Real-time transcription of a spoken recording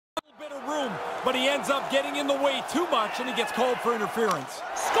but he ends up getting in the way too much, and he gets called for interference.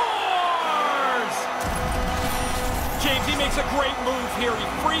 Scores! James, he makes a great move here. He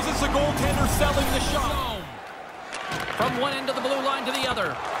freezes the goaltender selling the shot. From one end of the blue line to the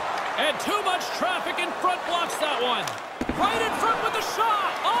other. And too much traffic in front blocks that one. Right in front with the shot.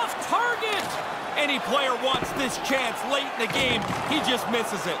 Off target. Any player wants this chance late in the game. He just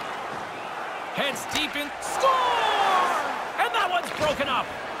misses it. Heads deep in. Score! And that one's broken up.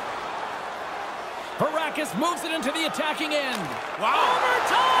 Barakis moves it into the attacking end. Wow.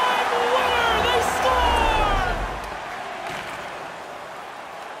 Overtime winner! They score!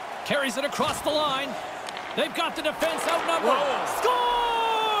 Carries it across the line. They've got the defense outnumbered.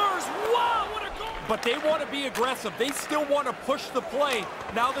 Scores! Wow, what a goal! But they want to be aggressive. They still want to push the play.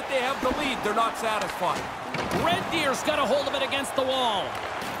 Now that they have the lead, they're not satisfied. Red Deer's got a hold of it against the wall.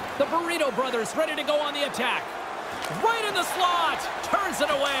 The Burrito Brothers ready to go on the attack. Right in the slot. Turns it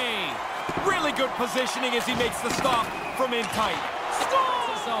away. Really good positioning as he makes the stop from in tight.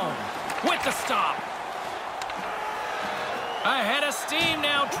 Scores! Zone with the stop. Ahead of steam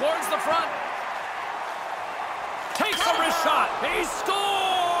now towards the front. Takes a wrist shot. He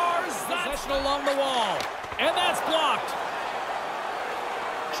scores! Possession along the wall. And that's blocked.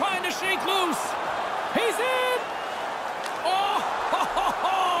 Trying to shake loose. He's in! Oh! Ho, ho,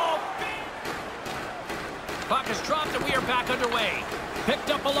 ho. Puck is dropped and we are back underway.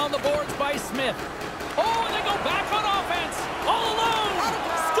 Picked up along the boards by Smith. Oh, and they go back on offense. All alone.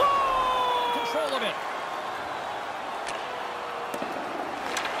 Score! Control of it.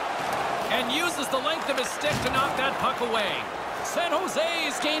 And uses the length of his stick to knock that puck away. San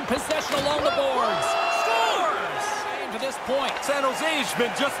Jose's gained possession along the boards. Scores! To this point. San Jose's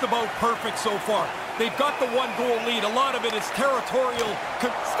been just about perfect so far. They've got the one-goal lead. A lot of it is territorial.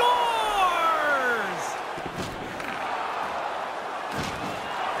 Scores!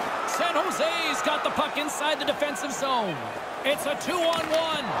 San Jose's got the puck inside the defensive zone. It's a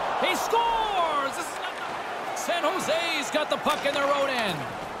 2-on-1. He scores! San Jose's got the puck in their own end.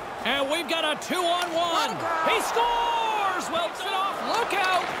 And we've got a 2-on-1. He scores! Well, it off. Look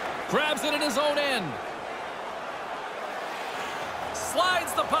out! Grabs it in his own end.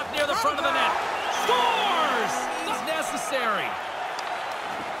 Slides the puck near the front of the net. Scores! It's necessary.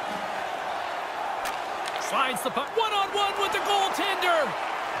 Slides the puck. One-on-one with the goaltender.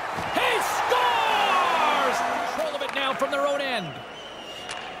 He scores! Control of it now from their own end.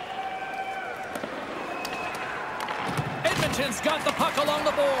 Edmonton's got the puck along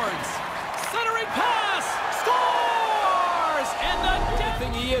the boards. Centering pass. Scores! And the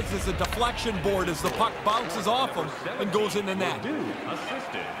thing he is a deflection board as the puck bounces off him and goes in the net.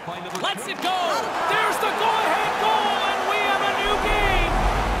 Lets it go. There's the go-ahead goal, and we have a new game.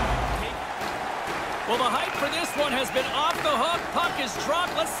 Well, the hype for this one has been off the hook. Puck is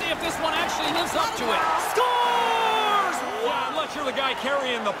dropped. Let's see if this one actually lives up to it. Scores! Wow, unless you're the guy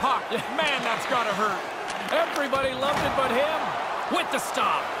carrying the puck. Man, that's got to hurt. Everybody loved it but him. With the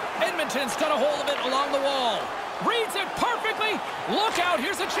stop. Edmonton's got a hold of it along the wall. Reads it perfectly. Look out,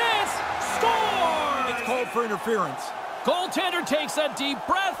 here's a chance. Score! It's called for interference. Goaltender takes a deep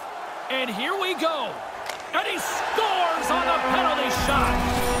breath, and here we go. And he scores on the penalty shot.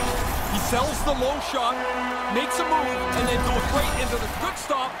 He sells the low shot, makes a move, and then goes right into the good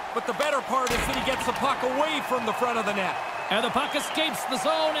stop, but the better part is that he gets the puck away from the front of the net. And the puck escapes the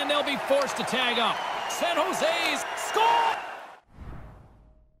zone, and they'll be forced to tag up. San Jose's score!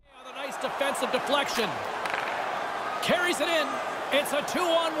 A nice defensive deflection. Carries it in. It's a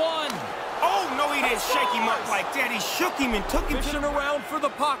 2-on-1. Oh, no, he didn't shake him up like that. He shook him and took him to Fishing around for the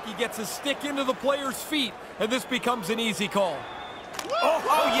puck. He gets his stick into the player's feet, and this becomes an easy call.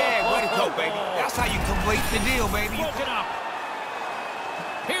 Oh yeah, way to go, baby. That's how you complete the deal, baby. Broken up.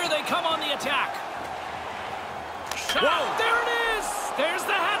 Here they come on the attack. Shot. Whoa. There it is. There's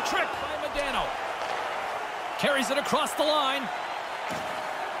the hat trick by Medano. Carries it across the line.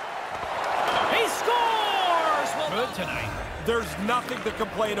 He scores! Well, good tonight. There's nothing to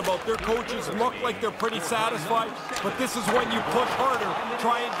complain about. Their coaches look like they're pretty satisfied, but this is when you push harder,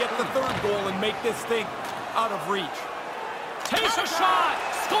 try and get the third goal and make this thing out of reach. Takes a shot!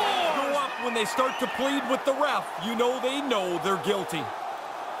 Scores! Go up when they start to plead with the ref. You know they know they're guilty.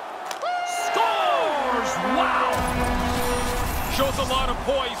 Scores! Wow! Shows a lot of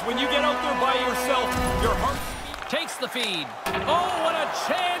poise. When you get out there by yourself, your heart takes the feed. Oh, what a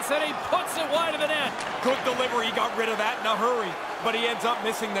chance, and he puts it wide of the net. Good delivery. He got rid of that in a hurry, but he ends up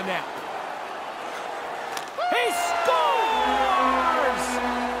missing the net.